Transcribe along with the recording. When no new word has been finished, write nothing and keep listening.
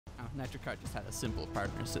Nitro Kart just had a simple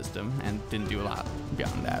partner system and didn't do a lot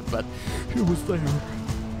beyond that, but it was there.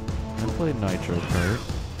 I played Nitro Kart.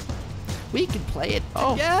 We could play it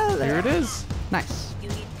Oh, together. here it is. Nice. You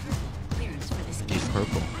need purple clearance for this game.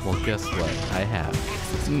 Purple. Well, guess what? I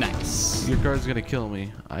have. Nice. Your car's gonna kill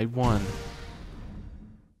me. I won.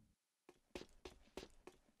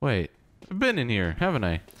 Wait, I've been in here, haven't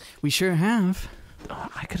I? We sure have.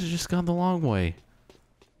 I could have just gone the long way.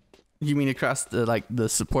 You mean across the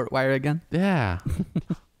support wire again? Yeah.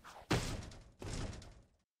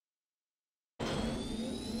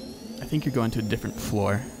 I think you're going to a different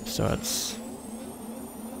floor, so it's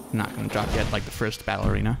not going to drop yet like the first battle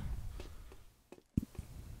arena.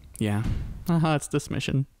 Yeah. It's this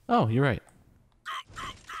mission. Oh, you're right.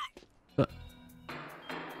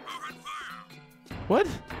 What?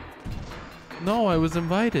 No, I was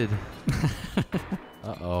invited.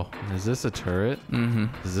 Uh-oh. Is this a turret? Mm-hmm.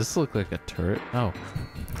 Does this look like a turret? Oh.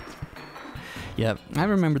 Yep. I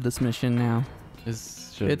remember this mission now.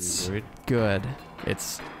 Should I It's be worried? good.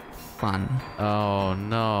 It's fun. Oh,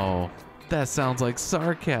 no. That sounds like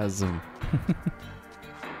sarcasm.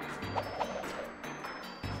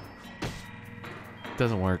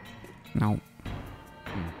 Doesn't work. No.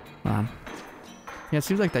 Yeah, it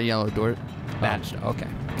seems like that yellow door badge. Okay.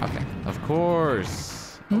 Okay. Of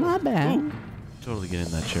course. My bad. Ooh. Totally get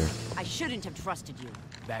in that chair. I shouldn't have trusted you.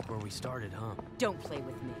 Back where we started, huh? Don't play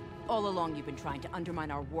with me. All along you've been trying to undermine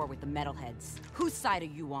our war with the metalheads. Whose side are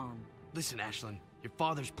you on? Listen, Ashlyn, your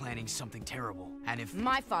father's planning something terrible. And if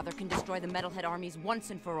My father can destroy the metalhead armies once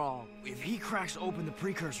and for all. he cracks open the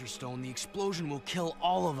precursor stone, the explosion will kill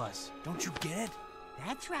all of us. Don't you get it?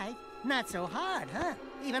 That's right. Not so hard, huh?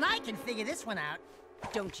 Even I can figure this one out.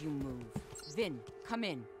 Don't you move. Vin, come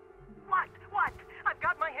in. What? What? I've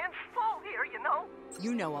got my hands full here, you know?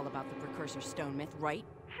 You know all about the precursor stone myth, right?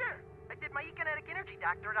 Sure. I did my economic energy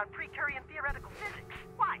doctorate on pre-Curian theoretical physics.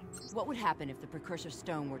 Why? What would happen if the precursor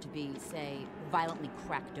stone were to be, say, violently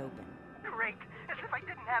cracked open? Great. As if I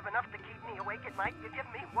didn't have enough to keep me awake at night, you give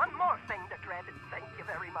me one more thing to dread. Thank you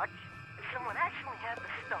very much. If someone actually had the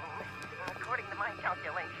stone, according to my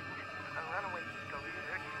calculations, a runaway eco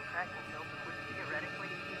surge and cracking it open would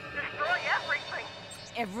theoretically destroy everything.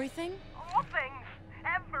 Everything? All things.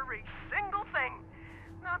 Every single thing.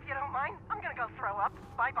 Now, if you don't mind, I'm gonna go throw up.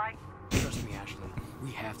 Bye-bye. Trust me, Ashlyn,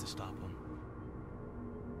 we have to stop him.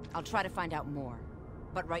 I'll try to find out more.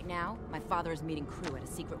 But right now, my father is meeting crew at a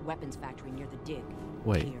secret weapons factory near the dig.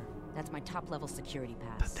 Wait. Here. That's my top-level security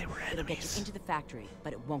pass. Thought they were It'll get enemies. you into the factory,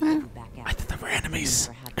 but it won't get you back out. I thought they were enemies.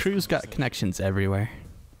 Never had this Crew's got conversation. connections everywhere.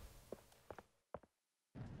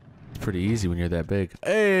 It's pretty easy when you're that big.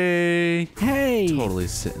 Hey! Hey! Totally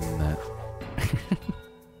sitting in that.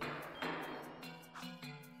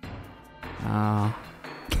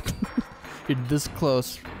 You're this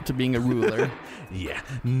close to being a ruler. Yeah,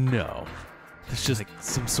 no. It's just like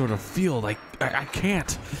some sort of field. I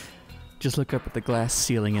can't. Just look up at the glass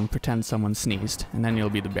ceiling and pretend someone sneezed, and then you'll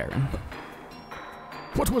be the Baron.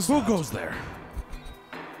 What was Who goes there?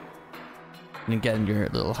 And get in your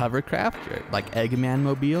little hovercraft, your like Eggman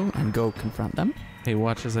mobile, and go confront them. Hey,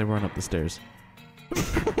 watch as I run up the stairs.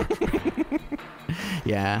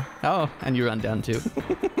 Yeah. Oh, and you run down too.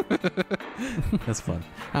 That's fun.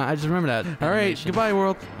 I just remember that. All right, animation. goodbye,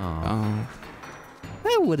 world. Oh. Oh.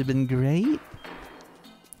 That would have been great.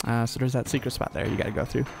 So there's that secret spot there you gotta go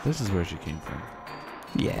through. This is where she came from.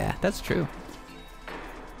 Yeah, that's true.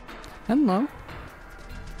 Hello.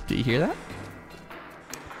 Do you hear that?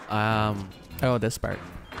 Oh, this part.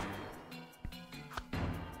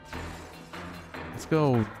 Let's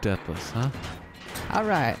go deathless, huh? All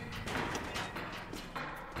right.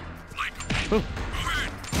 Oh,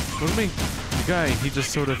 what do you mean? The guy, he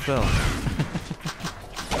just sort of fell.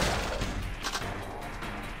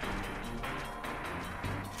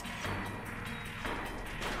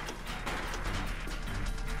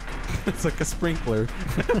 It's like a sprinkler.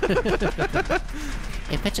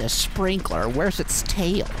 If it's a sprinkler, where's its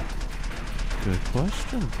tail? Good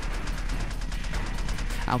question.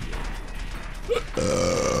 I'll...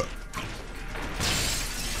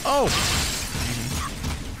 Oh!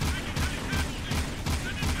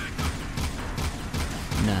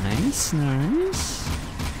 Nice, nice.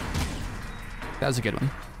 That was a good one.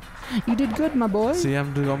 You did good, my boy. See,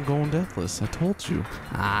 I'm going deathless. I told you.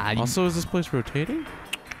 Also, is this place rotating?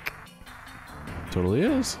 Totally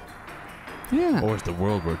is. Yeah. Or is the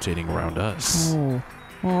world rotating around us? Oh.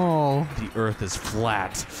 Oh. The Earth is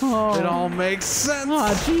flat. Oh. It all makes sense.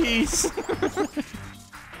 Oh, jeez.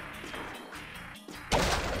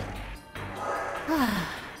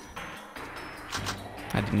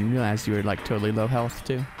 I didn't realize you were like totally low health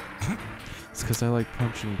too. It's because I like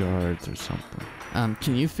punching guards or something.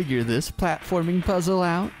 Can you figure this platforming puzzle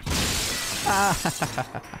out?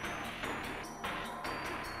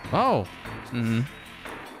 Oh! Mm-hmm.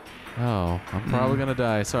 Oh, I'm probably gonna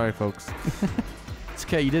die. Sorry, folks. It's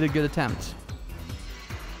okay, you did a good attempt.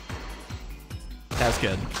 That's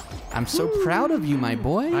good. I'm so proud of you, my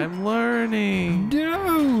boy. I'm learning.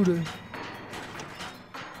 Dude!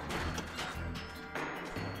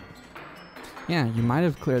 Yeah, you might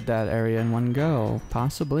have cleared that area in one go.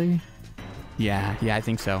 Possibly. Yeah, I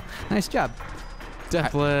think so. Nice job.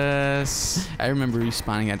 Deathless. I remember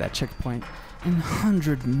respawning at that checkpoint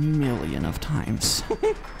 100 million of times.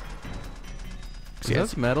 Is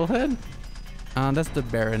that Metalhead? That's the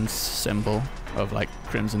Baron's symbol of like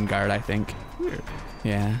Crimson Guard, I think. Weird.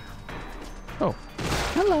 Yeah. Oh.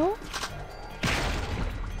 Hello.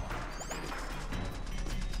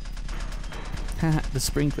 The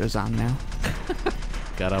sprinkler's on now.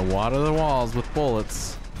 Gotta water the walls with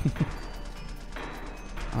bullets.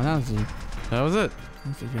 Oh, that was it.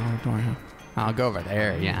 that's a yellow door. Huh? I'll go over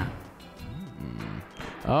there, yeah.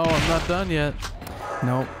 Oh, I'm not done yet.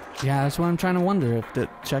 Nope. Yeah, that's what I'm trying to wonder, if the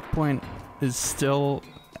checkpoint is still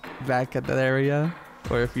back at that area,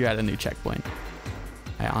 or if you're at a new checkpoint.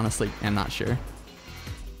 I honestly am not sure.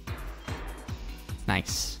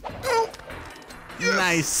 Nice.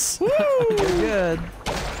 Nice. Woo! You're good.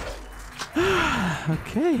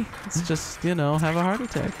 Okay. It's just, have a heart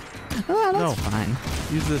attack. Oh, that's fine.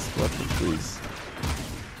 Use this weapon, please.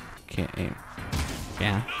 Can't aim.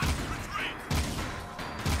 Yeah.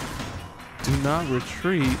 Do not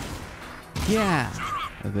retreat. Yeah.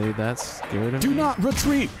 Are they that scared of Do me? not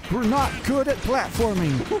retreat. We're not good at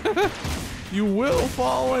platforming. You will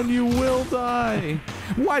fall and you will die.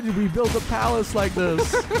 Why did we build a palace like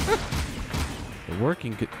this? The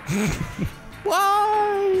working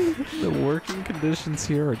Why? the working conditions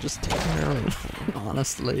here are just terrible.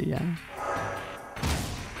 Honestly, yeah.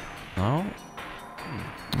 Oh?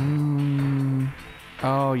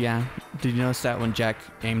 Oh, yeah. Did you notice that when Jak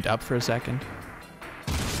aimed up for a second?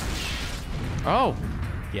 Oh!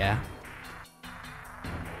 Yeah.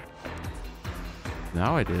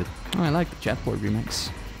 Now I did. Oh, I like the Jetboard remix.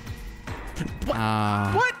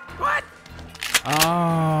 What? What?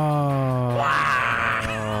 Oh.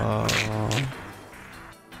 Wow.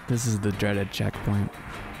 This is the dreaded checkpoint.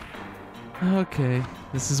 Okay.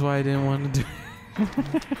 This is why I didn't want to do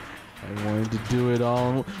it. I wanted to do it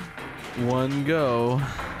all in one go.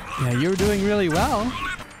 Yeah, you were doing really well.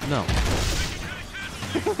 No.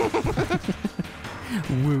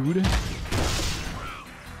 Wooed.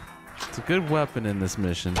 It's a good weapon in this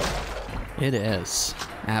mission. It is.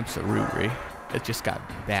 Absolutely. It just got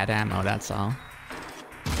bad ammo, that's all.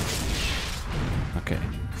 Okay.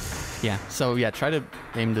 Yeah, so yeah, try to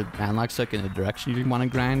aim the analog stick in the direction you want to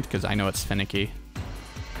grind, because I know it's finicky.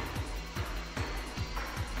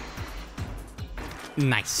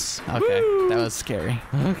 Nice. Okay, Woo! that was scary.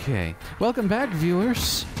 Okay. Welcome back,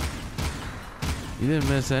 viewers. You didn't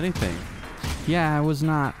miss anything. Yeah, I was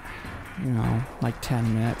not, like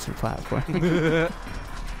 10 minutes of platform.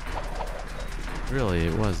 Really,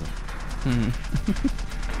 it wasn't.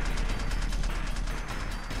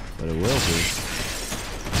 But it will be.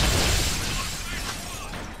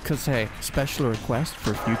 Because, hey, special request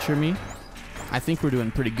for future me. I think we're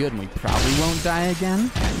doing pretty good and we probably won't die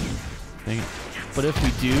again. Dang it. But if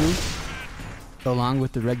we do, along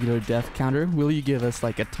with the regular death counter, will you give us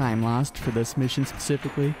like a time lost for this mission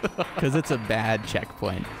specifically? Because it's a bad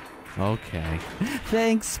checkpoint. Okay.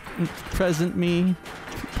 Thanks, present me,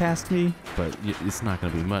 past me. But it's not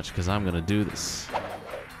going to be much because I'm going to do this.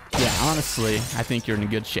 Yeah, honestly, I think you're in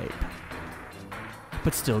good shape.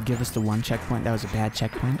 But still, give us the one checkpoint. That was a bad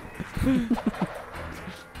checkpoint.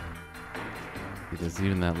 There's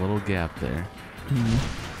even that little gap there.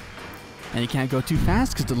 And you can't go too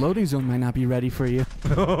fast because the loading zone might not be ready for you.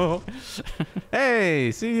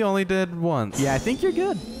 Hey, see, you only did once. Yeah, I think you're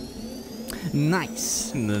good.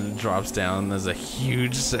 Nice. And then it drops down. There's a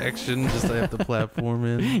huge section just I have to platform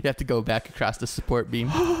in. You have to go back across the support beam.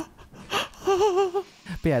 But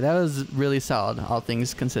yeah, that was really solid, all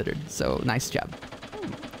things considered. So nice job.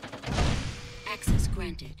 Access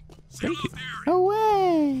granted. Thank you.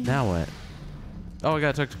 Away. Now what? Oh, I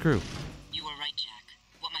gotta talk to crew. You were right, Jak.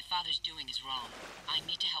 What my father's doing is wrong. I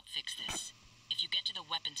need to help fix this. If you get to the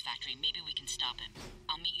weapons factory, maybe we can stop him.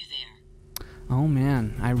 I'll meet you there. Oh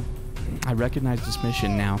man, I recognize this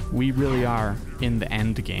mission now. We really are in the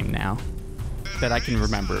end game now. That I can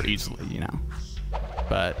remember easily,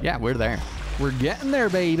 But yeah, we're there. We're getting there,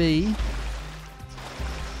 baby.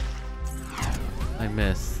 I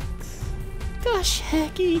missed. Gosh,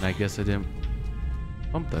 hecky. I guess I didn't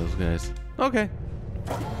bump those guys. Okay.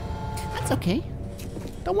 That's okay.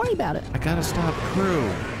 Don't worry about it. I gotta stop crew.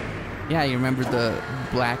 Yeah, you remember the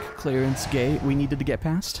black clearance gate we needed to get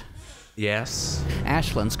past? Yes.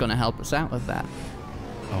 Ashlyn's gonna help us out with that.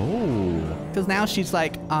 Oh. Because now she's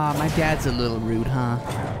like, my dad's a little rude, huh?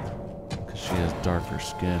 Because she has darker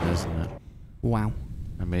skin, isn't it? Wow.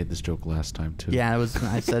 I made this joke last time, too. Yeah, I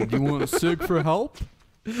said, do you want Sig for help?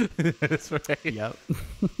 That's right. Yep.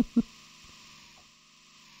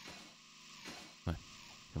 Come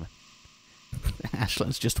on.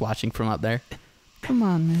 Ashlyn's just watching from up there. Come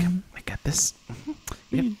on, man. I got this. What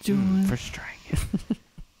are you doing? First try.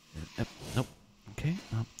 Nope. Okay.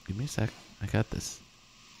 Oh, give me a sec. I got this.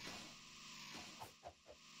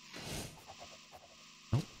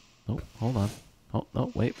 Nope. Nope. Hold on. Oh,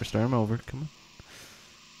 no. Wait. We're starting over. Come on.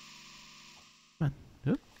 Come on.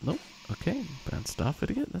 Nope. Nope. Okay. Bounced off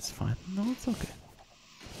it again. That's fine. No, it's okay.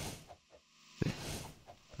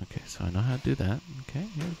 Okay. So I know how to do that. Okay.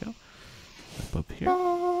 Here we go. Up here.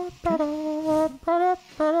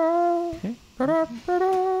 Okay.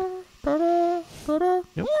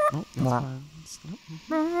 Yep. Nope. That's fine.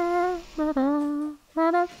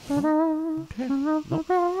 Okay. Nope.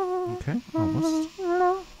 Okay. Almost.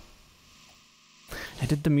 I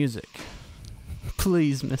did the music.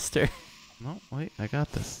 Please, mister. No, wait. I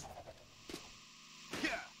got this.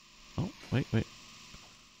 Oh, wait.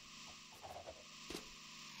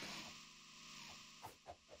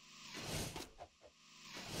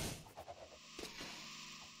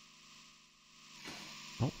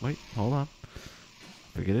 Oh, wait. Hold on.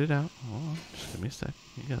 Figured it out. Hold on. Just give me a sec.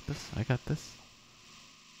 You got this. I got this.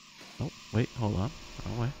 Oh, wait. Hold on.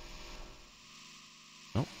 Wrong way.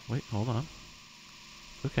 Oh, wait. Hold on.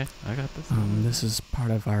 Okay. I got this. This is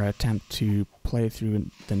part of our attempt to play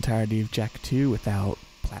through the entirety of Jak II without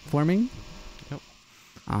platforming. Yep.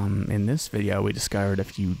 In this video, we discovered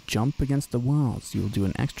if you jump against the walls, you'll do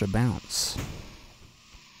an extra bounce.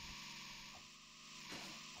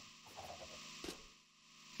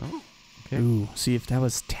 Oh, okay. Ooh, see, if that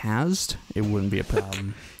was Tazed, it wouldn't be a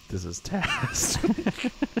problem. This is Taz.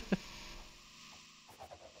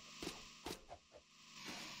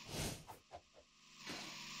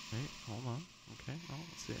 Wait, hold on. Okay. Oh,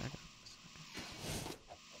 let's see. I got this.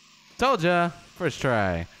 Told ya. First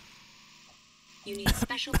try. You need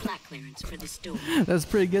special black clearance for this door. That's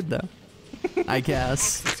pretty good, though. I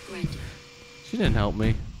guess. Access granted. She didn't help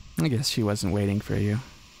me. I guess she wasn't waiting for you.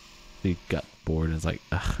 She got bored and was like,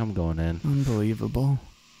 ugh, I'm going in. Unbelievable.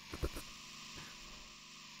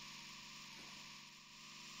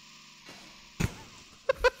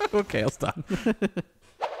 Okay, I'll stop.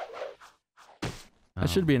 That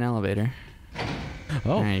should be an elevator.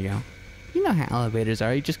 Oh, There you go. You know how elevators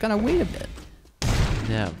are. You just gotta wait a bit.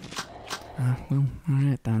 yeah. Well,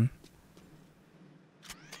 alright then.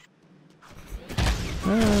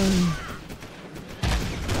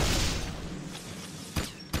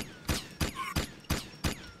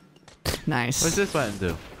 Nice. What's this button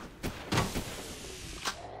do?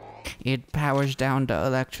 It powers down the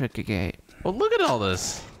electric gate. Well, look at all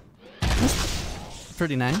this.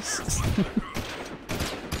 Pretty nice.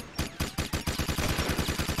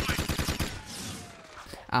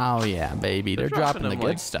 Oh yeah, baby. They're dropping the them good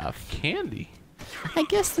like stuff. Candy. I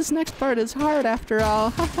guess this next part is hard after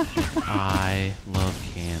all. I love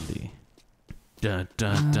candy. Dun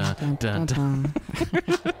dun dun dun dun.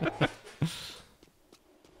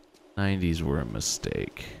 90s were a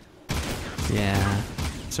mistake. Yeah.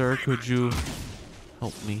 Sir, could you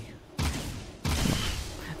help me?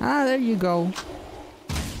 Ah, there you go.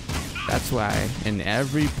 That's why in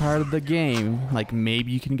every part of the game, like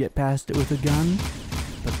maybe you can get past it with a gun,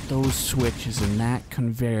 but those switches in that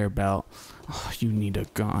conveyor belt, oh, you need a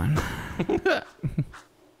gun. You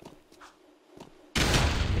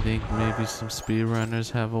think maybe some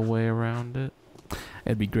speedrunners have a way around it?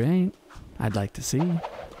 It'd be great. I'd like to see,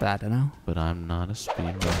 but I don't know. But I'm not a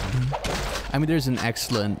speedrunner. I mean, there's an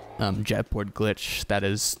excellent jetboard glitch that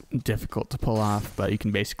is difficult to pull off, but you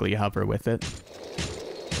can basically hover with it.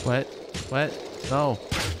 What? What? No.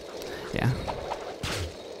 Yeah.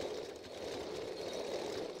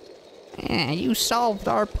 Yeah, you solved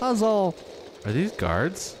our puzzle. Are these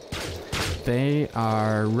guards? They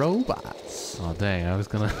are robots. Oh, dang. I was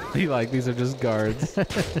gonna be like, these are just guards.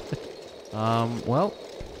 Well.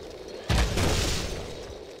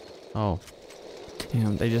 Oh. Yeah,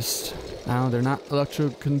 they just, I don't know, they're not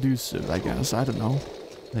electroconducive, I guess. I don't know.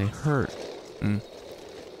 They hurt.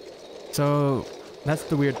 So, that's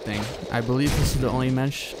the weird thing. I believe this is the only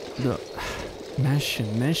mission.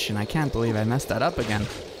 I can't believe I messed that up again.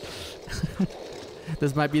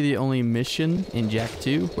 This might be the only mission in Jak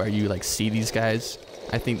II where you like see these guys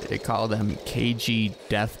I think they call them KG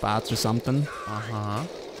death bots or something.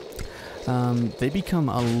 They become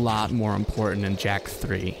a lot more important in Jak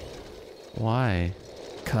III. Why?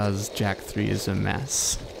 Because Jak III is a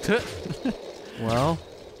mess. Well,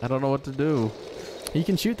 I don't know what to do. You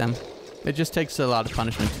can shoot them. It just takes a lot of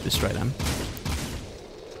punishment to destroy them.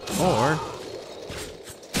 Or...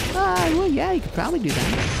 well, yeah, you could probably do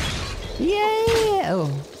that. Yeah! Oh.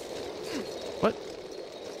 What?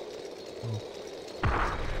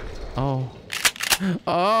 Oh.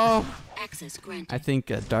 Oh! Access granted. I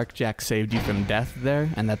think Dark Jak saved you from death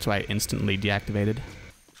there, and that's why it instantly deactivated.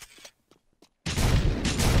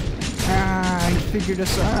 I figured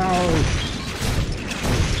us out!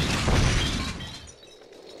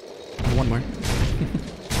 One more.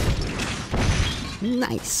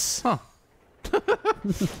 Nice! Huh.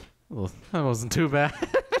 Well, that wasn't too bad.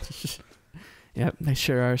 Yep, they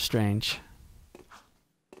sure are strange.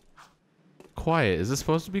 Quiet. Is this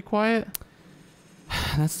supposed to be quiet?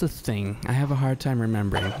 That's the thing. I have a hard time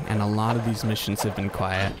remembering, and a lot of these missions have been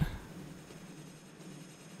quiet.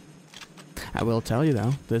 I will tell you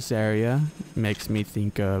though, this area makes me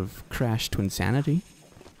think of Crash to Insanity.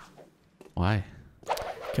 Why?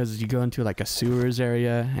 Because you go into like a sewers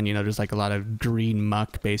area, and you know there's like a lot of green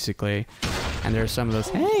muck basically, and there are some of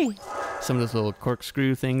those little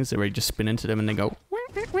corkscrew things where you just spin into them and they go.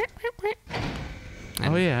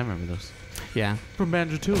 Oh yeah, I remember those. Yeah. From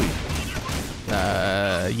Banjo-Tooie.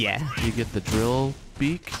 Yeah. You get the drill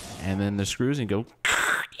beak, and then the screws, and you go.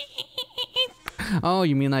 Oh,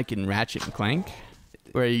 you mean like in Ratchet and Clank,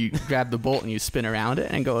 where you grab the bolt and you spin around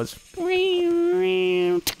it and it goes.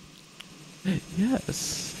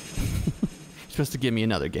 Yes. You're supposed to give me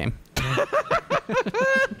another game.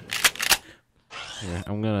 Here,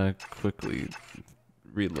 I'm gonna quickly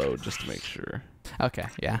reload just to make sure. Okay,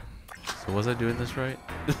 yeah. So was I doing this right?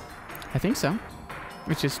 I think so.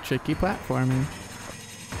 It's just tricky platforming.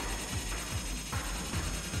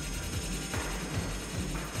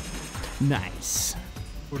 Nice.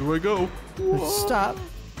 Where do I go? Let's stop.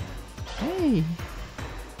 Hey.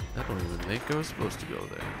 I don't even think I was supposed to go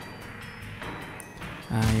there.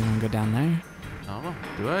 You want to go down there? I don't know.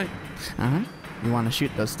 Do I? Uh-huh. You want to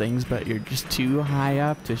shoot those things, but you're just too high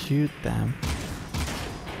up to shoot them.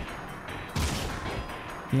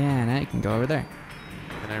 Yeah, now you can go over there.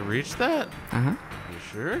 Can I reach that? Uh-huh. You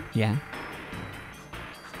sure? Yeah.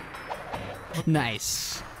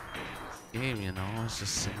 Nice. Game, you know, it's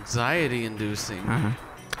just anxiety inducing. Uh-huh.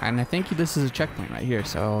 And I think this is a checkpoint right here,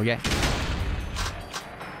 so yeah.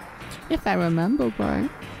 If I remember right.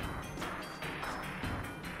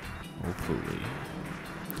 Hopefully.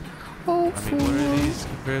 Hopefully. I mean, what are these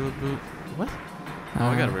compared to boot? What? Oh,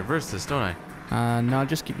 I gotta reverse this, don't I? No,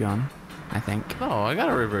 just keep going, I think. No, I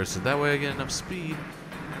gotta reverse it. That way I get enough speed.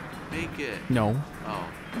 Make it. No. Oh.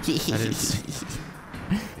 I didn't see.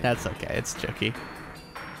 That's okay, it's tricky.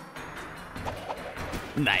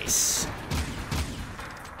 Nice.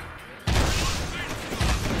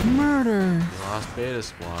 Murder. You lost Beta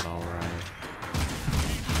Squad, alright.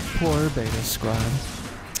 Poor Beta Squad.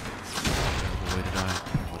 The way to die.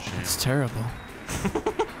 What a shame. It's terrible.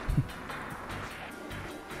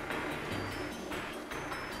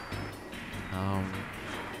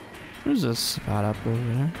 There's a spot up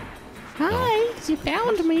over there. Hi, you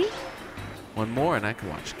found me. One more and I can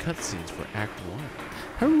watch cutscenes for Act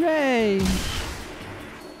 1. Hooray!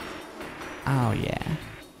 Oh yeah.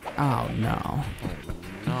 Oh no.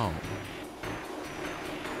 No.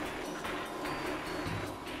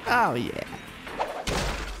 Oh yeah.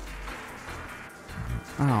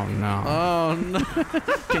 Oh no. Oh no.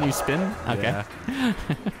 Can you spin? Okay. Yeah.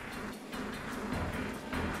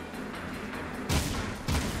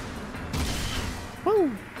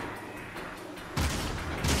 Woo!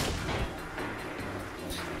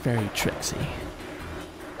 Very tricksy.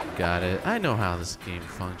 Got it. I know how this game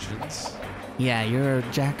functions. Yeah, you're a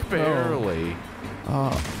Jak Pro. Barely.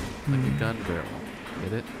 Oh. Like a gun barrel.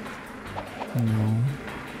 Get it? No.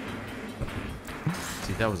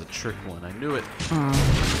 See, that was a trick one. I knew it. I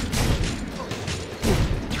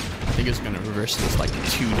think it's gonna reverse this like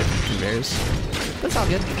 2 different conveyors. That's all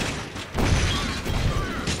good.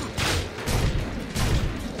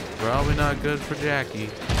 Probably not good for Jackie.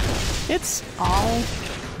 It's all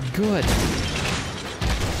good.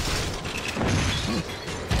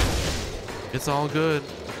 It's all good.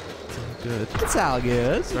 It's all good. It's all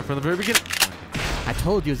good. Start from the very beginning. I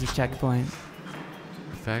told you it was a checkpoint.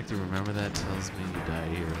 The fact you remember that tells me you die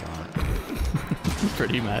here a lot.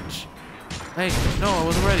 Pretty much. Hey, no, I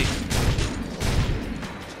wasn't ready.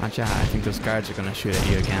 Watch out, I think those guards are gonna shoot at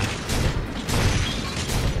you again.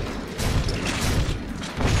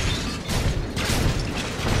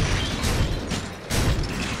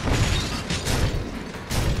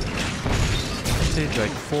 take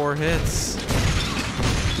like 4 hits.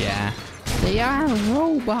 Yeah. They are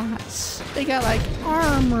robots. They got like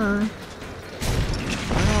armor.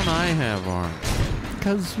 Why don't I have armor?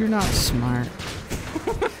 Because you're not smart.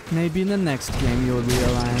 Maybe in the next game you'll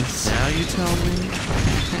realize. Now you tell me?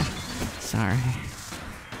 Sorry.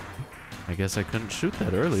 I guess I couldn't shoot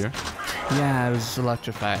that earlier. Yeah, I was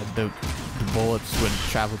electrified. The bullets would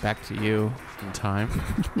travel back to you. In time.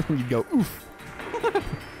 You'd go, oof.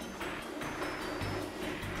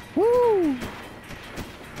 Woo!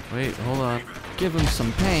 Wait, hold on. Give him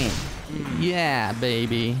some pain. Yeah,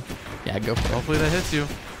 baby. Yeah, go for it. Hopefully that hits you.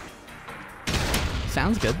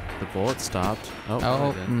 Sounds good. The bullet stopped. Oh,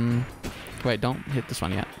 Oh, it didn't. wait, don't hit this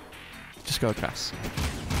one yet. Just go across.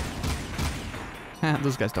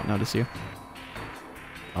 Those guys don't notice you.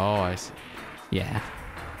 Oh, I see. Yeah.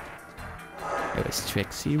 It was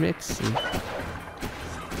Trixie Rixie.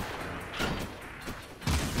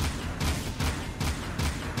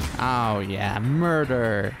 Oh, yeah,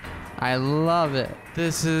 murder. I love it.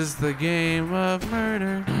 This is the game of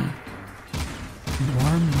murder.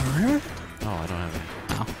 More murder? Oh, I don't have any.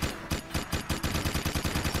 Oh.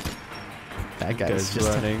 That guy's Guy's just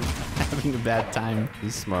running. having a bad time.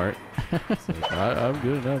 He's smart. It's like, I'm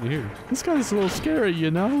good out of here. This guy's a little scary,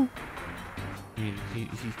 you know? I mean, he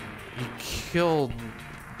killed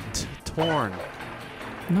Torn.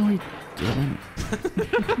 No, he didn't.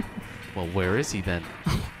 Well, where is he then?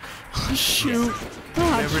 Oh, shoot.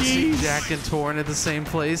 Oh, Ever see jeez. Jack and Torn at the same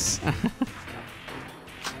place?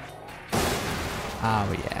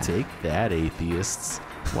 Oh, yeah. Take that, atheists.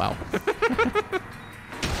 Wow.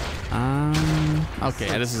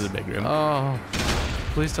 Okay, this is a big room. Oh,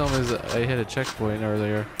 please tell me that I hit a checkpoint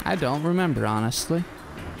earlier. I don't remember, honestly.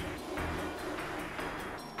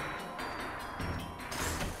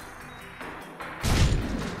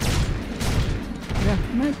 Yeah,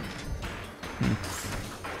 maybe.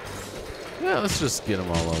 Yeah, let's just get them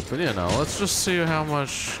all open. You know, let's just see how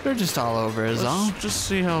much. They're just all over, is all. Let's just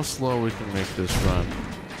see how slow we can make this run.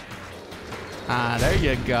 Ah, there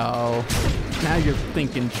you go. Now you're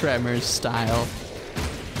thinking Tremors style.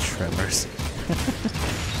 Tremors.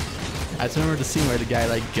 I just remember the scene where the guy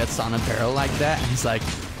like gets on a barrel like that, and he's like,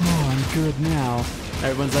 "Oh, I'm good now."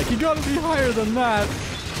 Everyone's like, "You gotta be higher than that."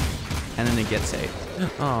 And then it gets hit.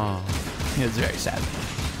 Oh, It was very sad.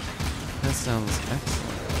 that sounds excellent.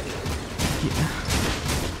 Yeah.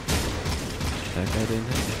 That guy didn't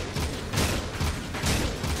hit me.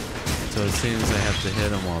 So it seems I have to hit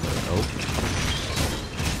them while they're open.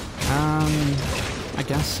 I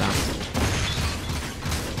guess so.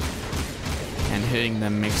 And hitting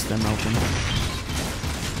them makes them open.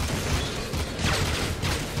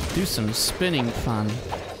 Do some spinning fun.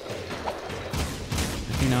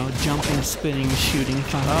 You know, jumping, spinning, shooting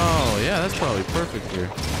fun. Oh, yeah, that's probably perfect here.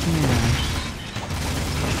 Yeah.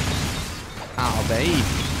 Oh, babe.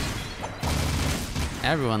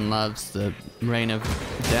 Everyone loves the Reign of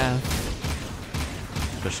Death.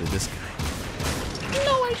 Especially this guy.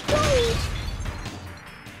 No, I don't.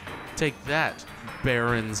 Take that,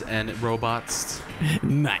 barons and robots.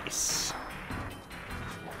 Nice.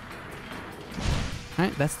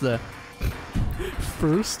 Alright, that's the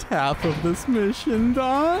first half of this mission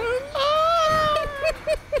done.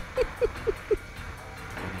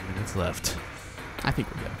 20 minutes left. I think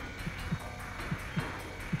we're good.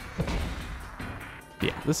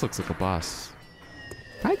 Yeah. This looks like a boss.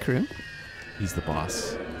 Hi, crew. He's the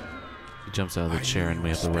boss. He jumps out of the chair and we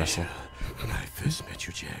have to wrestle. When I first met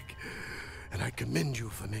you, Jack, and I commend you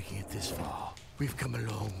for making it this far. We've come a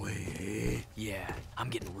long way, eh? Yeah, I'm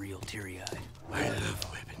getting real teary-eyed. I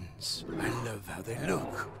love weapons. I love how they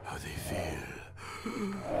look, how they feel,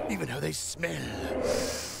 even how they smell.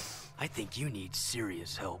 I think you need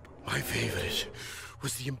serious help. My favorite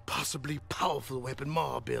was the impossibly powerful weapon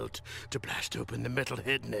Ma built to blast open the metal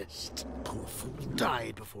head nest. Poor fool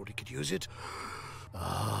died before he could use it.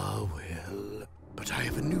 Ah, well. But I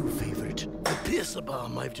have a new favorite. The piercer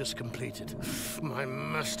bomb I've just completed. My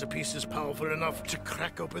masterpiece is powerful enough to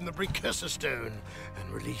crack open the precursor stone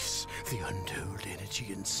and release the untold energy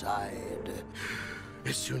inside.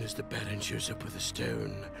 As soon as the Baron shows up with the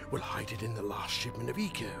stone, we'll hide it in the last shipment of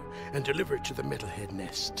Eco and deliver it to the metalhead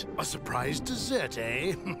nest. A surprise dessert,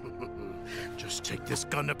 eh? Just take this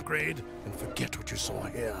gun upgrade and forget what you saw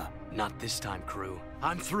here. Not this time, crew.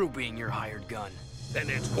 I'm through being your hired gun. Then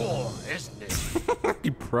it's war, isn't it?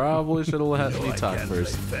 You probably should have let me talk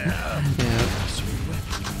first. Yeah.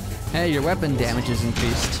 Hey, your weapon damage is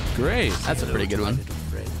increased. Great. That's a pretty good one.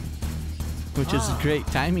 Which is great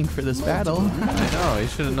timing for this battle. I know, he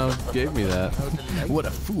should have gave me that. What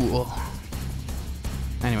a fool.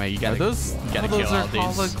 Anyway, you gotta, those you gotta those kill are all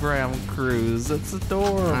these. hologram crews. That's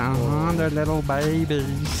adorable. They're little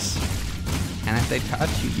babies. And if they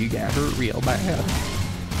touch you, you get hurt real bad.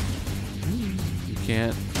 You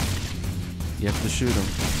can't. You have to shoot them.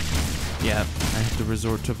 Yep. I have to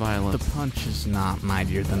resort to violence. The punch is not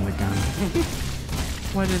mightier than the gun.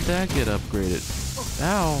 Why did that get upgraded?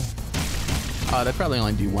 Ow. Oh, they probably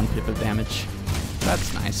only do 1 pip of damage.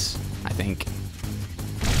 That's nice, I think.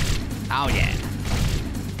 Oh, yeah.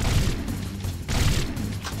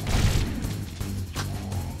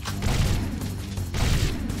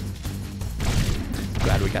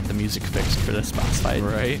 Glad we got the music fixed for this boss fight.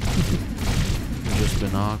 Right? It's just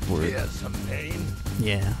been awkward. He has some pain.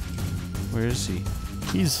 Yeah. Where is he?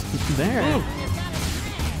 He's there. Ooh.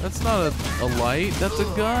 That's not a light. That's a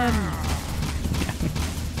gun.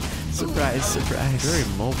 Surprise, surprise. Very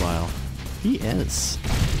mobile. He is.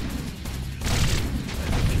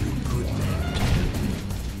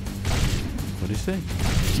 What do you think?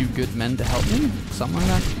 Few good men to help me? Something like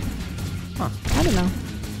that? Huh. I don't know.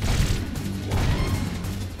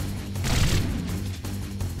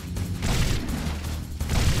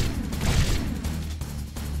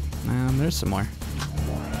 There's some more.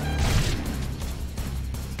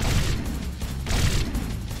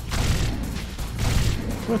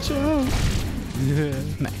 Watch out! Yeah.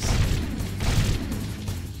 Nice.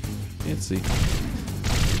 Can't see.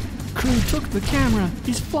 Crew took the camera.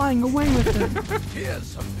 He's flying away with it. He has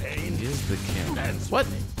some pain. Is the camera? That's What?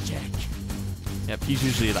 Jack. Yep, he's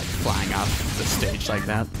usually like flying off the stage like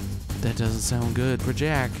that. That doesn't sound good for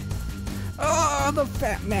Jack. Oh, the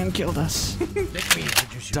fat man killed us. Let me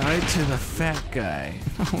introduce you. Died to the fat guy.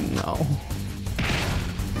 Oh no.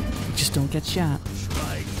 Just don't get shot.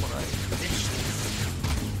 Try my patience.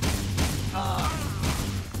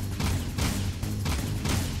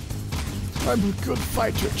 I'm a good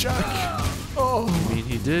fighter, Jack. Oh. I mean,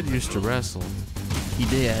 he did used to wrestle. He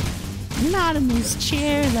did. Not in this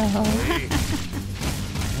chair, though.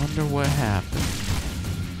 Wonder what happened.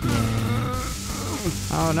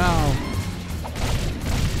 Oh no.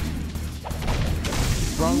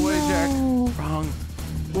 Wrong way, Jack. Wrong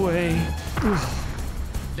way.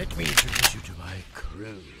 Let me introduce you to my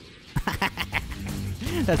crew.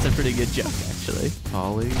 That's a pretty good joke, actually.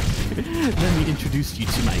 Ollie. Let me introduce you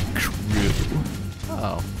to my crew.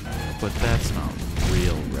 Oh, but that's not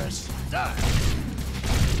real wrestling.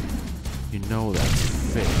 You know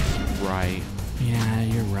that's fake, right? Yeah,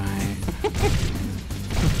 you're right.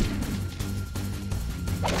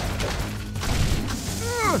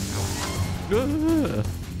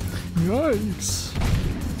 Yikes.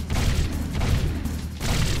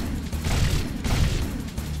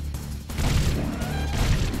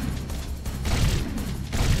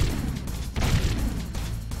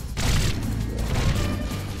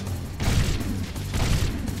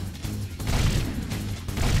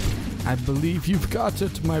 I believe you've got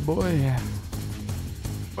it, my boy.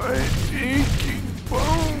 My aching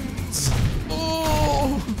bones.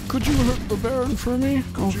 Oh, could you hurt the Baron for me?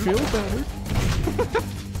 I'll feel better.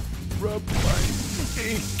 Rub my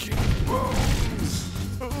aching bones.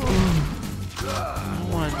 I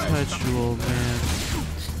don't want to touch you, old man.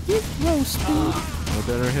 Get roasted. I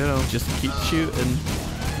better hit him. Just keep shooting.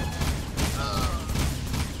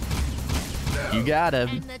 You got him.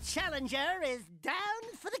 And the challenger is down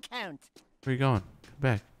for the count. Where you going? Come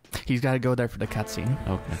back. He's got to go there for the cutscene.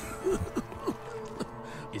 Okay.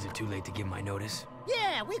 Is it too late to give my notice?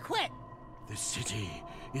 Yeah, we quit. The city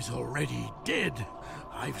is already dead.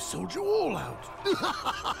 I've sold you all out.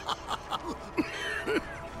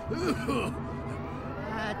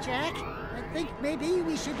 Jack, I think maybe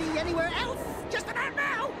we should be anywhere else just about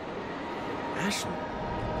now. Ashley?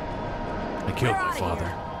 I killed my father.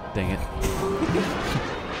 Dang it.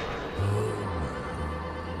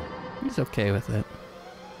 He's okay with it.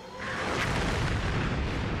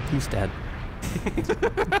 He's dead.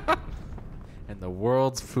 And the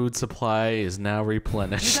world's food supply is now You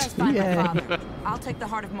replenished. guys find Yay. my father. I'll take the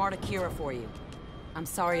heart of Marta Kira for you. I'm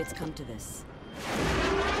sorry it's come to this.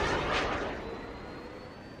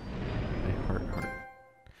 My heart.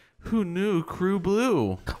 Who knew Crew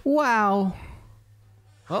Blue? Wow.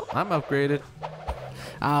 Well, I'm upgraded.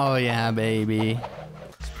 Oh, yeah, baby.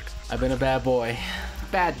 I've been a bad boy.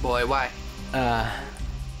 Bad boy, why? Well,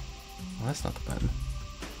 that's not the button.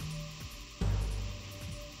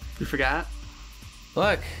 You forgot?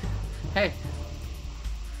 Look. Hey.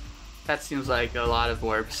 That seems like a lot of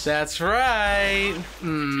warps. That's right.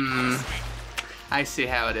 I see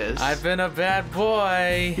how it is. I've been a bad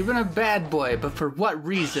boy. You've been a bad boy, but for what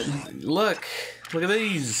reason? Look, Look at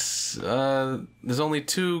these. There's only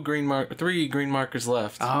three green markers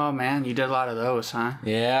left. Oh man, you did a lot of those, huh?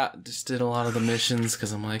 Yeah, just did a lot of the missions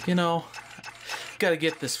because I'm like, gotta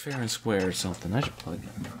get this fair and square or something. I should plug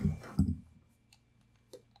in.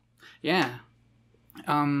 Yeah.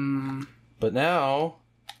 But now,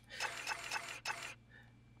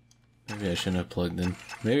 maybe I shouldn't have plugged in.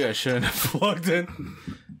 Maybe I shouldn't have plugged in.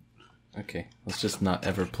 Okay, let's just not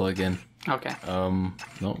ever plug in. Okay. No,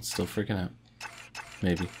 it's still freaking out.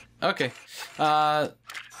 Maybe. Okay. I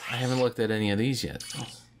haven't looked at any of these yet.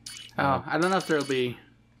 Oh, I don't know if there'll be...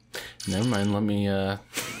 Never mind, let me,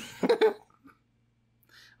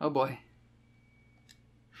 Oh boy.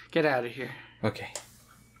 Get out of here. Okay.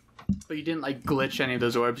 But you didn't, like, glitch any of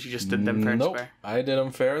those orbs, you just did them fair and Nope, square. I did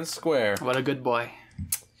them fair and square. What a good boy.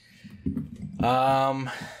 Yeah,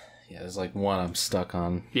 there's like one I'm stuck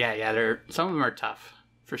on. Yeah, some of them are tough,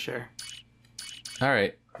 for sure.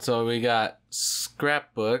 Alright, so we got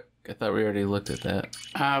Scrapbook. I thought we already looked at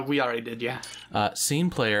that. We already did, yeah. Scene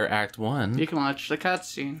Player, Act 1. You can watch the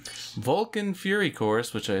cutscene. Vulcan Fury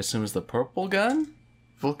Course, which I assume is the purple gun?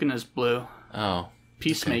 Vulcan is blue. Oh.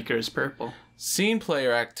 Peacemaker is purple. Scene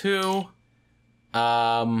Player, Act 2.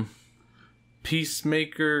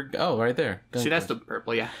 Peacemaker... Oh, right there. Gun See, that's course. the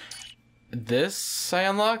purple, yeah. This I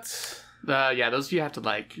unlocked? Yeah, those you have to,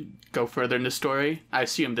 like, go further in the story. I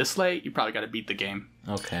assume this late, you probably gotta beat the game.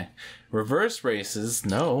 Okay. Reverse Races,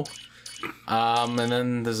 no. And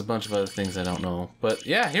then there's a bunch of other things I don't know. But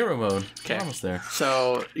yeah, Hero Mode. Okay. We're almost there.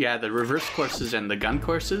 So, yeah, the reverse courses and the gun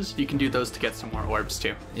courses, you can do those to get some more orbs,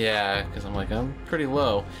 too. Yeah, because I'm pretty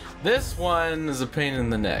low. This one is a pain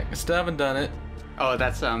in the neck. I still haven't done it. Oh,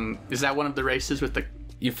 that's, is that one of the races with the...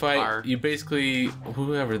 You fight, R. you basically,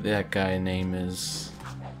 whoever that guy name is.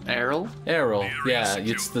 Errol? Errol. Yeah,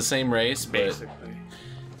 it's the same race, but... Basically.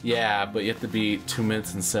 Yeah, but you have to beat 2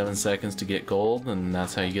 minutes and 7 seconds to get gold, and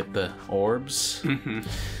that's how you get the orbs. Mm-hmm.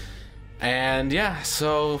 And yeah,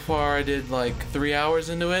 so far I did like 3 hours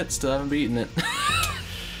into it, still haven't beaten it.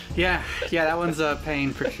 Yeah, that one's a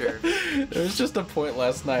pain for sure. There was just a point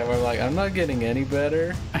last night where I'm like, I'm not getting any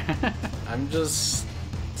better. I'm just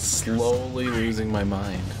slowly losing my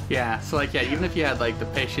mind. Yeah, so like, yeah, even if you had like the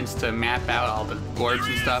patience to map out all the orbs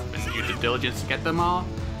and stuff and your due diligence to get them all,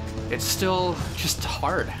 it's still just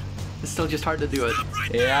hard. It's still just hard to do it.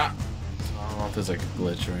 Yeah. I don't know if there's like a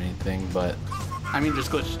glitch or anything, but I mean, there's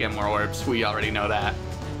glitches to get more orbs. We already know that.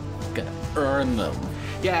 gotta earn them.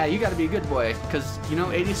 Yeah, you gotta be a good boy, because,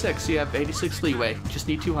 86, you have 86 leeway. Just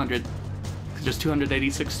need 200. Just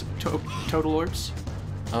 286 total orbs.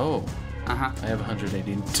 Oh. Uh-huh. I have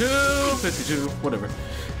 182, 52, whatever.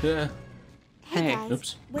 Yeah. Hey. Guys,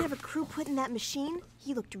 Oops. whatever Crew put in that machine,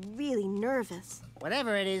 he looked really nervous.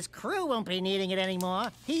 Whatever it is, Crew won't be needing it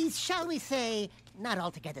anymore. He's, shall we say, not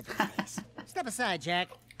altogether the best. Step aside, Jack.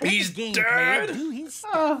 Let He's the game dead! player do his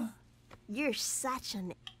stuff. You're such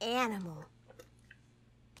an animal.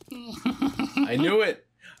 I knew it.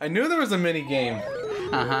 I knew there was a mini game.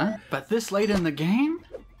 Uh-huh. But this late in the game?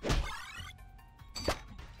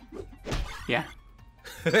 Yeah.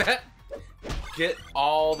 Get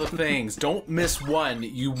all the things. Don't miss one.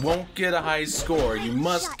 You won't get a high score. You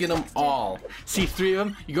must get them all. See 3 of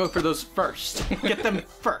them, you go for those first. Get them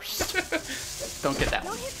first. Don't get that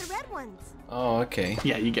Don't one. hit the red ones. Oh, okay.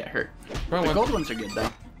 Yeah, you get hurt. Wrong The one. gold ones are good, though.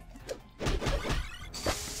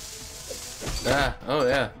 Ah, oh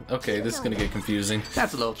yeah. Okay, this is gonna get confusing.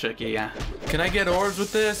 That's a little tricky, yeah. Can I get orbs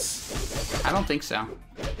with this? I don't think so.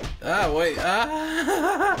 Ah, wait.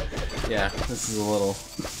 Ah. Yeah, this is a little...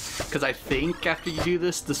 Because I think after you do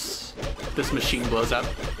this, this machine blows up.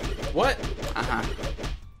 What? Uh-huh.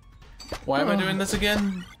 Why am I doing this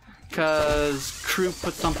again? Because Crew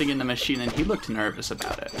put something in the machine and he looked nervous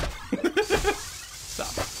about it. So,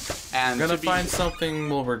 and I'm gonna to be- find something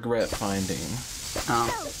we'll regret finding.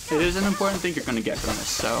 it is an important thing you're gonna get from this,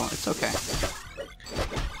 so it's okay.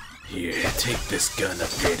 Here, take this gun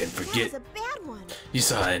upgrade and That forget was a bad one. you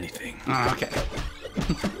saw anything. Okay.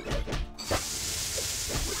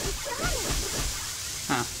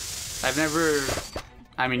 Huh. I've never...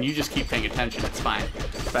 I mean, you just keep paying attention, it's fine.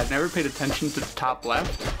 But I've never paid attention to the top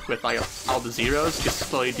left with, like, all the zeros just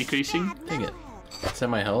slowly decreasing. Dang it. Is that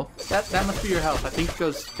my health? That must be your health. I think it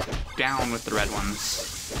goes down with the red ones.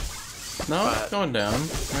 No, But- it's going down,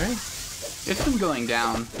 right? It's been going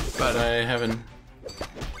down, But but, I haven't...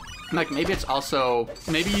 like, maybe it's also...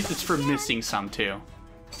 Maybe it's for missing some, too.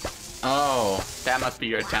 Oh, That must be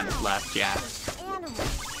your attempt left, yeah. Animal.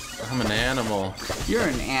 I'm an animal. You're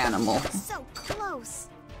an animal. So close.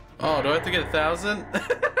 Oh, do I have to get 1,000?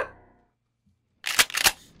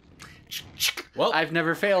 Well, I've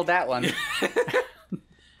never failed that one.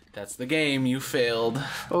 That's the game. You failed.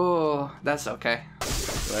 Oh, that's okay.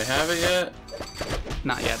 Do I have it yet?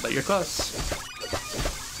 Not yet, but you're close.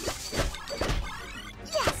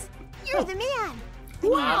 Yes! You're the man!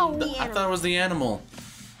 Wow! I thought it was the animal.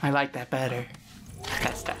 I like that better.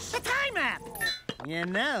 Test. The time map! You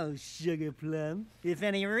know, Sugar Plum, if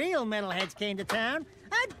any real metalheads came to town,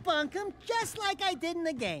 I'd bunk them just like I did in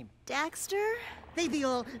the game. Dexter? They'd be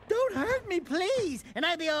all, don't hurt me, please. And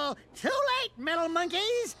I'd be all, too late, metal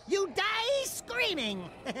monkeys. You die screaming.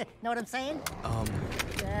 Know what I'm saying?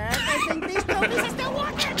 I think these trophies are still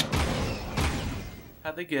working.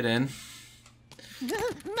 How'd they get in?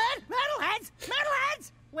 Metalheads!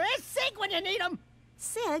 Metalheads! Where's Sig when you need him?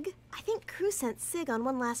 Sig? I think Crew sent Sig on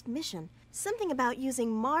one last mission. Something about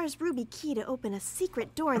using Mars Ruby key to open a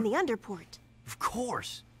secret door in the underport. Of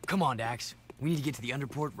course. Come on, Dax. We need to get to the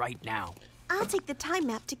underport right now. I'll take the time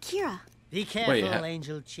map to Kira. Be careful, Wait,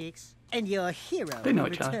 Angel Cheeks. And your hero They know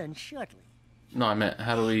will each other. return shortly. No, I meant,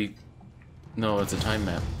 how do we... No, it's a time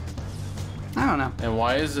map. I don't know. And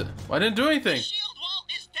why is it... Why didn't it do anything? The shield wall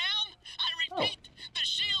is down! I repeat, the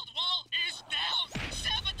shield wall is down!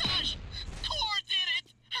 Sabotage! Core did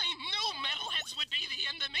it! I knew metalheads would be the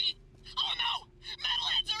end of me! Oh no!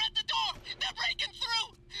 Metalheads are at the door! They're breaking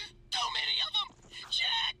through! Too many of them!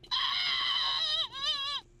 Jack!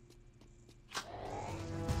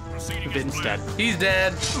 Vin's dead. He's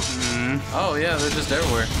dead. Oh yeah, they're just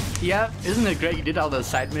everywhere. Yeah, isn't it great you did all those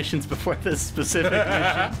side missions before this specific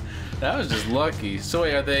mission? That was just lucky. So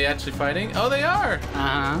wait, are they actually fighting? Oh, they are.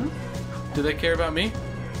 Uh-huh. Do they care about me?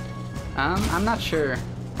 I'm not sure.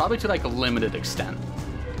 Probably to like a limited extent.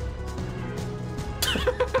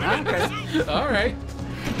 Okay. All right.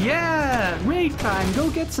 Yeah, raid time. Go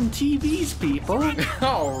get some TVs, people.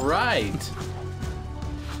 All right.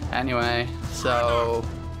 Anyway, so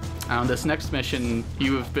this next mission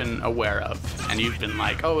you have been aware of, and you've been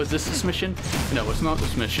like, oh, is this mission? No, it's not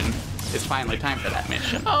this mission. It's finally time for that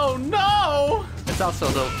mission. Oh no! It's also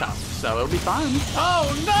a little tough, so it'll be fun. Oh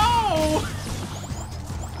no!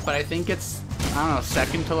 But I think it's, I don't know,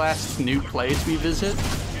 second to last new place we visit.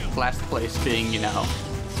 Last place being,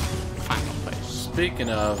 final place. Speaking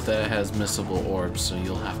of, that has missable orbs, so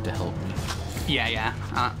you'll have to help me. Yeah.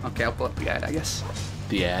 Okay, I'll pull up the guide, I guess.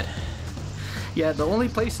 The ad. Yeah, the only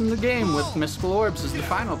place in the game with missable orbs is the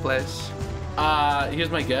final place. Here's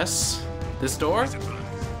my guess. This door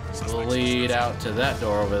will lead out to that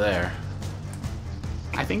door over there.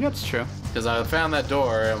 I think that's true. Because I found that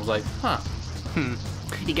door and I was like, huh.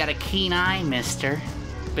 You got a keen eye, mister.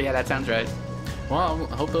 But yeah, that sounds right. Well,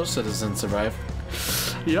 I hope those citizens survive.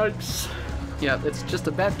 Yikes. Yeah, it's just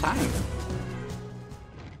a bad time.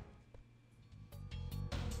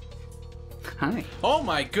 Hi. Oh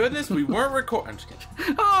my goodness, we weren't recording. I'm just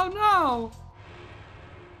kidding. Oh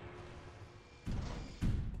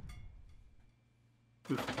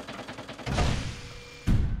no!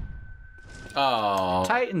 Oh.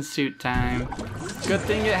 Titan suit time. Good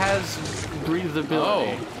thing it has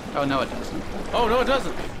breathability. Oh no, it doesn't. Oh no, it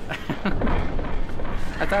doesn't.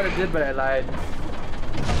 I thought it did, but I lied.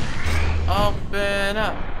 Open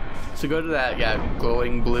up. So go to that,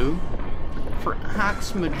 glowing blue for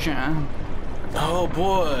oxygen. Oh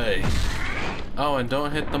boy. Oh, and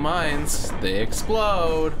don't hit the mines. They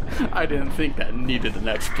explode. I didn't think that needed an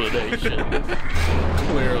explanation.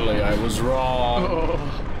 Clearly, I was wrong.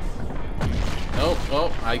 Oh.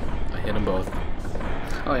 I hit them both.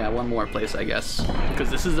 Oh yeah, one more place, I guess. Because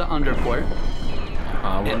this is the underport.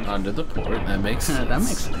 We're under the port. That makes sense. That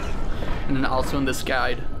makes sense. And then also in this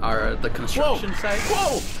guide are the construction sites.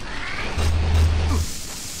 Whoa!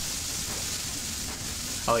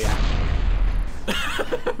 Oh yeah.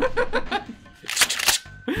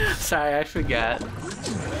 Sorry, I forgot.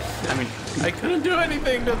 I mean, I couldn't do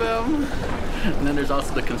anything to them. And then there's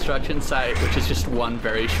also the construction site, which is just one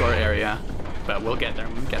very short area. But we'll get there.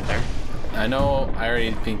 I know, I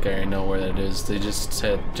already think I know where that is. They just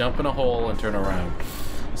said jump in a hole and turn around.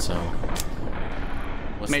 So.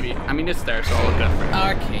 Maybe. I mean, it's there, so I'll look it up for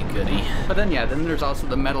you. Okay, goody. But then, then there's also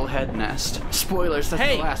the Metalhead Nest. Spoilers,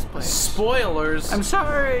 that's the last place. Spoilers. I'm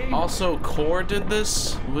sorry. Also, Core did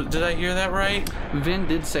this. Did I hear that right? Vin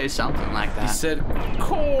did say something like that. He said,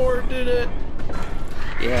 Core did it.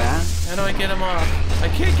 Yeah. How do I get him off? I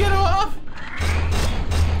can't get him off.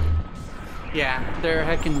 Yeah, they're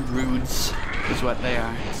heckin' rudes, is what they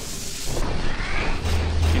are.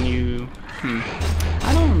 Can you...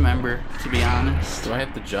 I don't remember, to be honest. Do I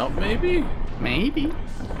have to jump, maybe? Maybe.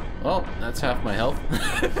 Well, that's half my health.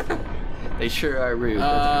 They sure are rude.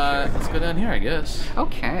 Let's go down here, I guess.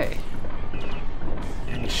 Okay.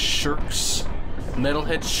 Any shirks?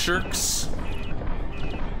 Metalhead shirks?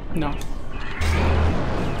 No.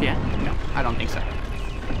 Yeah? No, I don't think so.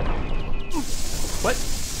 What?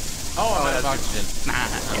 Oh, I'm out of oxygen. Nah,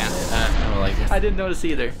 yeah. I don't like this. I didn't notice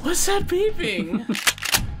either. What's that beeping?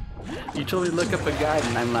 You told me to look up a guide,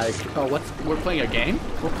 and I'm like, oh, we're playing a game?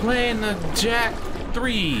 We're playing the Jak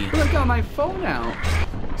II. But I got my phone out.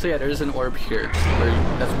 So yeah, there's an orb here.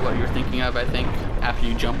 That's what you're thinking of, I think, after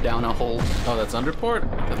you jump down a hole. Oh, that's underport?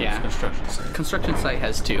 Yeah. Construction site. Construction site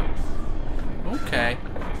has 2. Okay.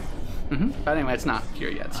 But anyway, it's not here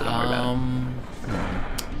yet, so don't worry about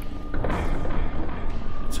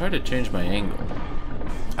It's hard to change my angle.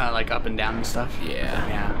 it. Like up and down and stuff. Yeah.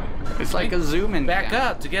 Yeah. It's like a zoom in. Back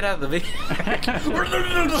up to get out of the vehicle.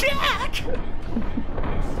 Jack!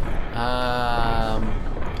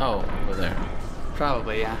 Oh, over there.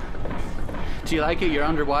 Probably, yeah. Do you like it? You're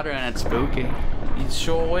underwater and it's spooky. It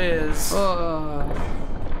sure is. Oh.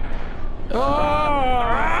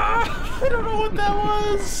 I don't know what that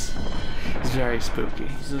was. It's very spooky.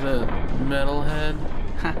 Is it a metalhead?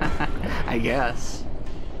 I guess.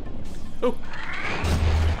 Oh.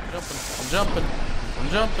 I'm jumping.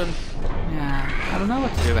 Yeah, I don't know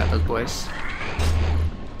what to do about those boys.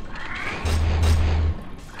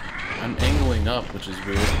 I'm angling up, which is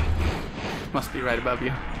weird. Must be right above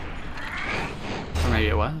you. Or maybe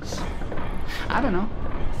it was. I don't know.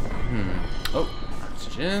 Oh,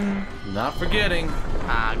 oxygen. Not forgetting.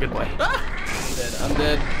 Ah, good boy. I'm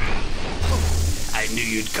dead. I knew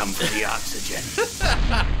you'd come for the oxygen.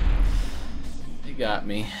 You got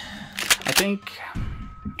me. I think...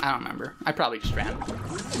 I don't remember. I probably just ran.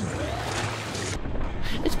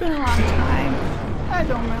 It's been a long time. I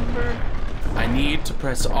don't remember. I need to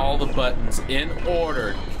press all the buttons in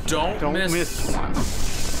order. Don't miss one.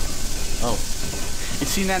 Oh. You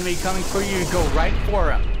see an enemy coming for you, you go right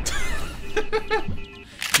for him.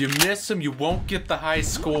 You miss him, you won't get the high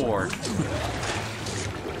score.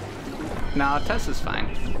 No, Tess is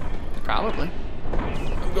fine. Probably.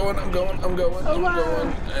 I'm going.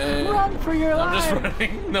 And Run for your life. I'm just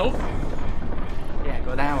running. Nope. Yeah,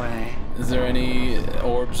 go that way. Is there any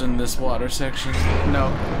orbs in this water section? No.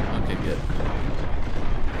 Okay, good.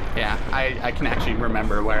 Yeah, I can actually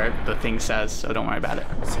remember where the thing says, so don't worry about it.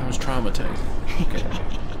 Sounds traumatizing. Okay.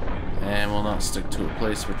 And we'll not stick to a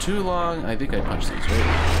place for too long. I think I punched these,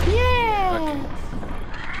 right? Yeah! Okay.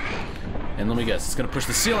 And let me guess, it's gonna push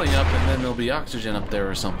the ceiling up and then there'll be oxygen up there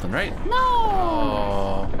or something, right? No!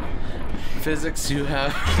 Oh. Physics, you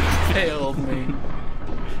have failed me.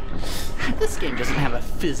 This game doesn't have a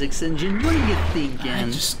physics engine. What are you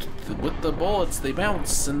thinking? With the bullets, they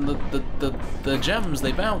bounce, and the gems,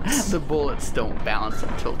 they bounce. The bullets don't bounce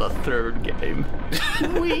until the 3rd game.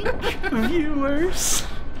 Weak viewers.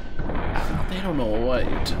 They don't know what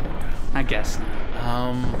you're talking about. I guess.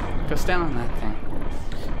 Go stand on that thing.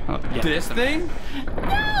 Oh, yeah, this thing?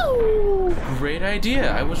 No! Great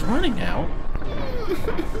idea. I was running out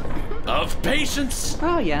of patience.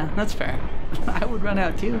 Oh yeah, that's fair. I would run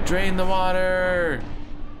out too. Drain the water.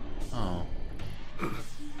 Oh.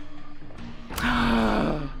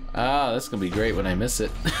 Ah, that's gonna be great when I miss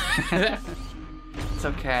it. It's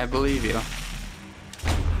okay, I believe you.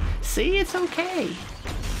 See, it's okay.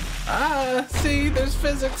 Ah, see, there's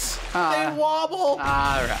physics. They wobble. All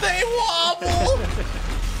right. They wobble.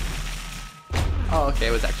 Oh, okay,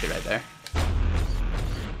 it was actually right there.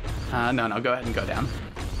 No, go ahead and go down.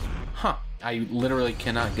 Huh, I literally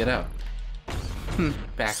cannot get out.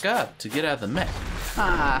 Back up to get out of the mech.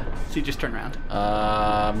 So you just turn around.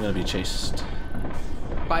 I'm gonna be chased.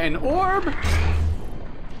 By an orb?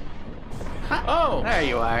 Oh! There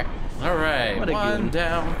you are. Alright, What a one goon.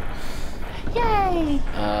 down. Yay!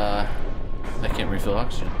 I can't refill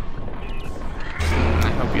oxygen.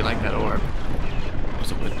 I hope you like that orb.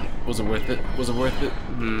 Was it worth it? Was it worth it? Was it worth it?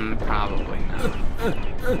 Probably not.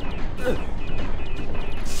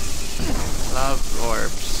 Love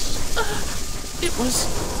orbs. It was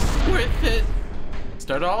worth it.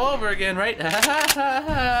 Start all over again, right?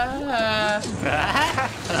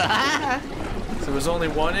 So there's only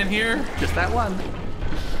one in here? Just that one.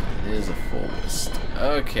 It is a full list.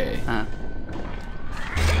 Okay.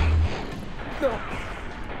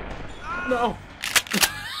 No.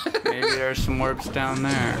 Maybe there's some orbs down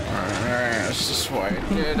there. Alright, that's just why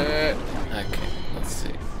I did it. Okay, let's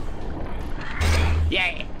see.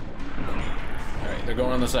 Yay! Alright, they're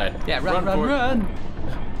going on the side. Yeah, run. for it.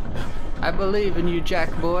 I believe in you,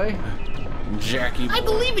 Jack boy. Jackie boy. I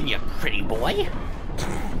believe in you, pretty boy.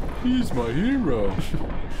 He's my hero.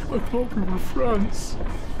 I thought we were friends.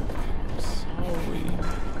 Sorry.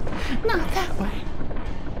 Not that way.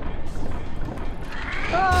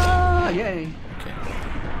 Ah, yay. Okay.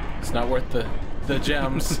 It's not worth the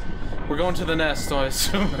gems. We're going to the nest, so I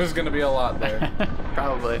assume there's gonna be a lot there.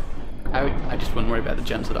 Probably. I just wouldn't worry about the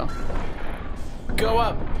gems at all. Go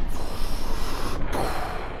up.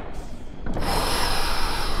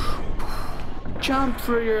 Jump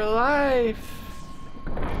for your life.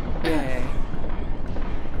 Yay.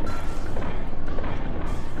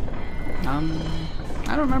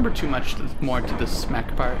 I don't remember too much more to this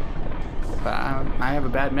mech part, but I have a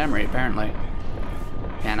bad memory apparently.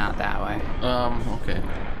 Yeah, not that way. Okay.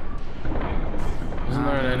 Wasn't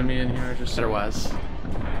there an enemy in here? Just there was.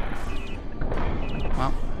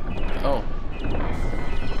 Well. Oh.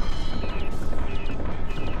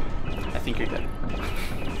 I think you're dead.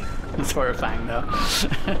 It's horrifying though.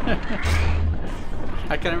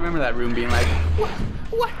 I kind of remember that room being like,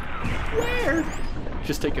 what? Where?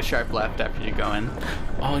 Just take a sharp left after you go in.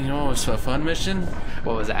 Oh, you know what was a fun mission?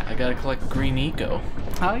 What was that? I gotta collect green eco.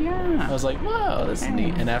 Oh yeah. I was like, wow, that's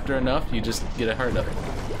neat. And after enough, you just get a heart up.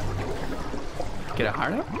 Get a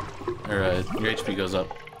heart up? Or your HP goes up.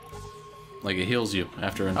 Like it heals you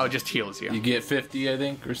after enough. Oh, it just heals you. You get 50, I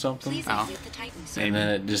think, or something. Please exit the Titan, sir. And then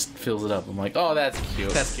it just fills it up. I'm like, oh, that's cute.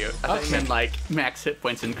 That's cute. I thought you meant like max hit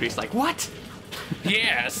points increase. Like what?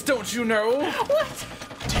 Yes, don't you know? What?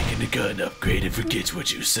 Taking the gun upgrade forgets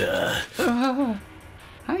what you saw.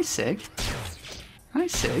 Hi, Sig. Hi,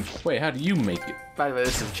 Sig. Wait, how do you make it? By the way,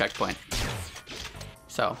 this is a checkpoint.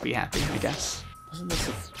 So be happy, I guess. Wasn't this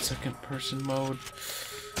a second person mode?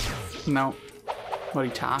 No. What are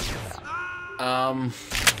you talking about?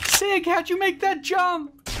 Sig, how'd you make that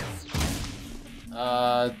jump? Do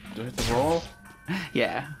I have to roll?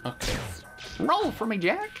 Yeah. Okay. Roll for me,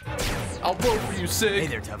 Jack. I'll roll for you, Sig. Hey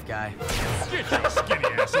there, tough guy. Get your skinny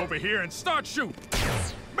ass over here and start shooting.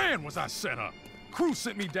 Man, was I set up. Crew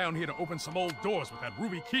sent me down here to open some old doors with that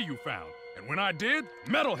ruby key you found. And when I did,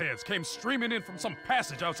 metalheads came streaming in from some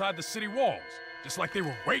passage outside the city walls. Just like they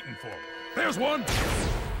were waiting for me. There's one.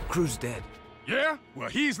 Crew's dead. Yeah? Well,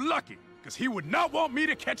 he's lucky, because he would not want me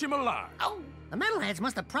to catch him alive. Oh, the metalheads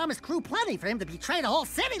must have promised Crew plenty for him to betray the whole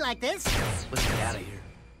city like this. Let's get out of here.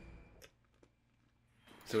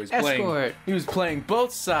 So he's Escort. playing. He was playing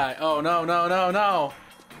both sides. Oh no, no, no, no.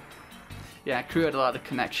 Yeah, Crew had a lot of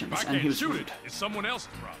connections, If I and he can't was shoot rude. it, it's someone else's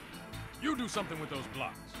problem. You do something with those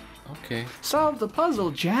blocks. Okay. Solve the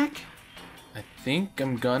puzzle, Jack. I think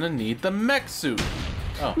I'm gonna need the mech suit.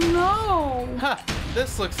 Oh. No. Ha!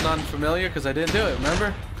 This looks unfamiliar because I didn't do it,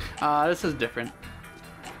 remember? This is different.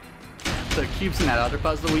 The cubes in that other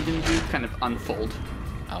puzzle we didn't do kind of unfold.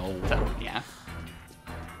 Oh. So, yeah.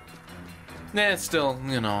 Nah, it's still,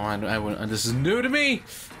 you know, I wouldn't. This is new to me.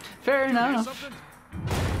 Fair Hear enough. something?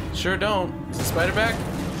 Sure don't. Is the spider back?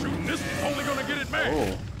 Shooting this is only gonna get it mad.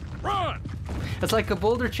 Oh. Run! It's like a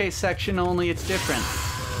boulder chase section, only it's different.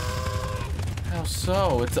 How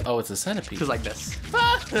so? It's a centipede. It's like this.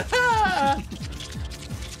 Gonna be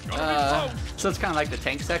close. So it's kind of like the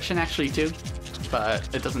tank section, actually, too.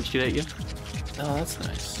 But it doesn't shoot at you. Oh, that's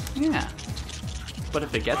nice. Yeah. But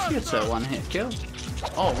if it gets you, it's a one-hit kill.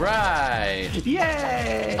 All right.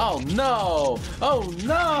 Yay! Oh no! Oh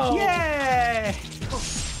no! Yay!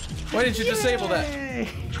 Why didn't you disable that? Yay!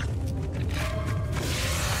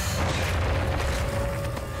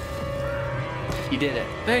 You did it.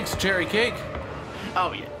 Thanks, cherry cake.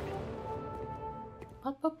 Oh, yeah.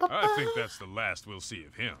 I think that's the last we'll see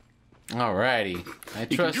of him. Alrighty. I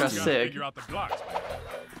can trust trust you. Gotta Sig. figure out the blocks.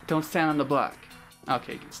 Don't stand on the block.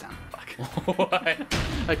 Okay, you can stand on the block. What?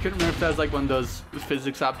 I couldn't remember if that was like one of those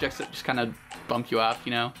physics objects that just kind of bump you off,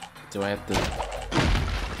 you know? Do I have to?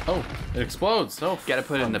 Oh, it explodes. Oh, Gotta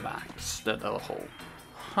put it in the box, the hole.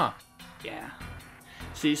 huh? Yeah.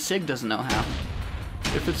 See, Sig doesn't know how.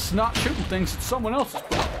 If it's not shooting things, it's someone else's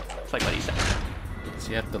problem. It's like what he said. So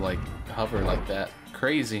you have to like hover like that.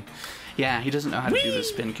 Crazy. Yeah, he doesn't know how to do the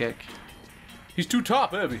spin kick. He's too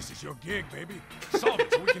top heavy. This is your gig, baby. Solve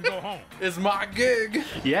it so we can go home. It's my gig.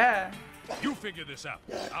 Yeah. You figure this out.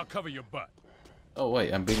 I'll cover your butt. Oh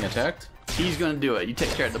wait, I'm being attacked. He's gonna do it. You take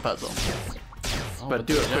care of the puzzle. Oh, But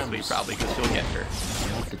do the it quickly, gems. probably, because you'll get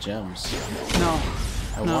hurt. I want the gems. No.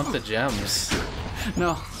 I want the gems.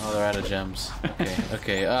 No. Oh, they're out of gems. Okay.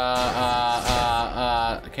 Okay.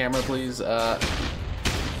 Camera, please. No,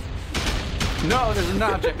 there's an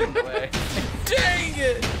object in the way. Dang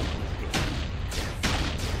it!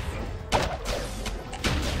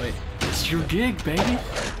 Wait. It's your gig, baby.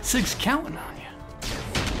 Sig's counting on you.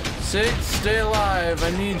 Sig, stay alive.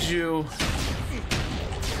 I need you.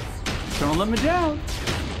 Don't let me down.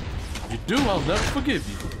 If you do, I'll never forgive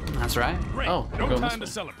you. That's right. Great. Oh, we're no going time to this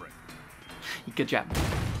way. celebrate. Good job.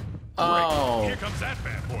 Oh. Here comes that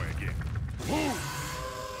bad boy again. Move.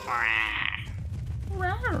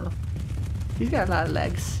 He's got a lot of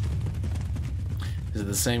legs. Is it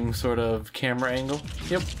the same sort of camera angle?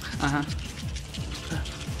 Yep. Uh-huh.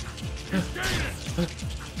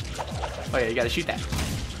 Oh yeah, you gotta shoot that.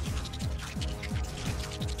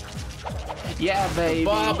 Yeah, baby.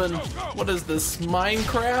 Bobbin. What is this,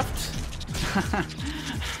 Minecraft?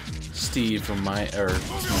 Steve from Smash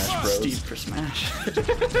Bros. Steve for Smash.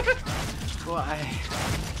 Why?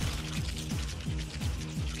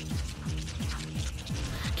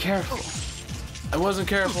 Careful. I wasn't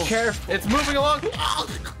careful. Careful. It's moving along.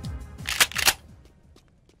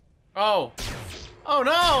 Oh. Oh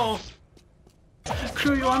no!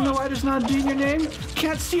 Crew, you wanna know why there's not a D in your name?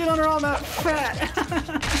 Can't see it under all that fat.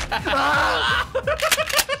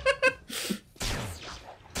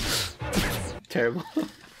 Terrible.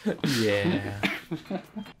 Yeah.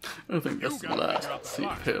 I think that's the last see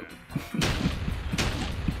Pip.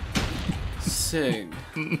 Sig.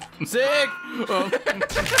 Sig!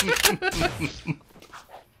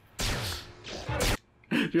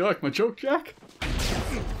 Do you like my joke, Jack?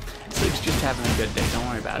 Sig's just having a good day. Don't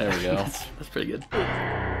worry about it. There we go. That's pretty good.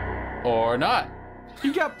 Or not.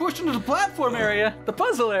 You got pushed into the platform area, the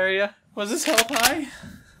puzzle area. Was this Help High?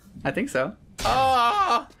 I think so.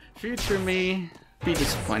 Ah! Future me, be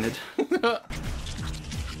disappointed.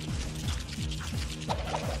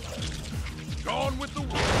 Gone with the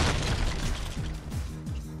wind.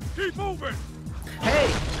 Keep moving.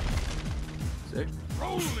 Hey! Sig.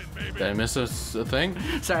 Rolling, baby. Did I miss a thing?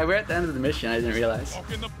 Sorry, we're at the end of the mission. I didn't realize.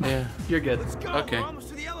 Walk in the Yeah. You're good. Okay. We're almost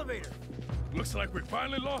to the elevator. Looks like we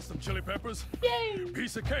finally lost them, Chili Peppers. Yay!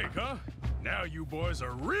 Piece of cake, huh? Now you boys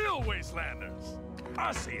are real wastelanders.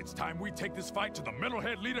 I say it's time we take this fight to the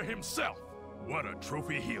metalhead leader himself. What a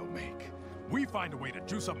trophy he'll make. We find a way to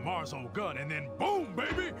juice up Mars' old gun, and then boom,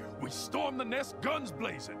 baby, we storm the nest, guns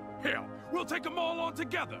blazing. Hell, we'll take them all on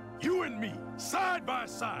together. You and me, side by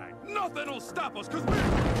side. Nothing'll stop us, cause we're...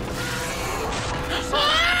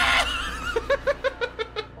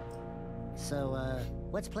 So,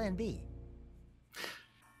 what's plan B?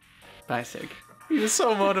 Bye, Sig. He was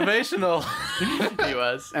so motivational. He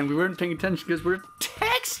was. And we weren't paying attention because we were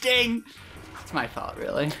texting. It's my fault,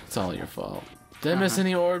 really. It's all your fault. Did I miss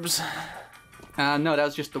any orbs? No, that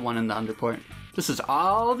was just the one in the underport. This is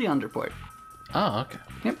all the underport. Oh, okay.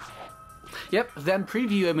 Yep. Yep. Then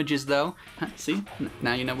preview images, though. See?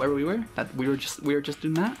 Now you know where we were. We were just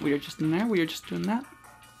doing that. We were just in there. We were just doing that.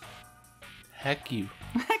 Heck you.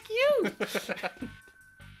 Heck you.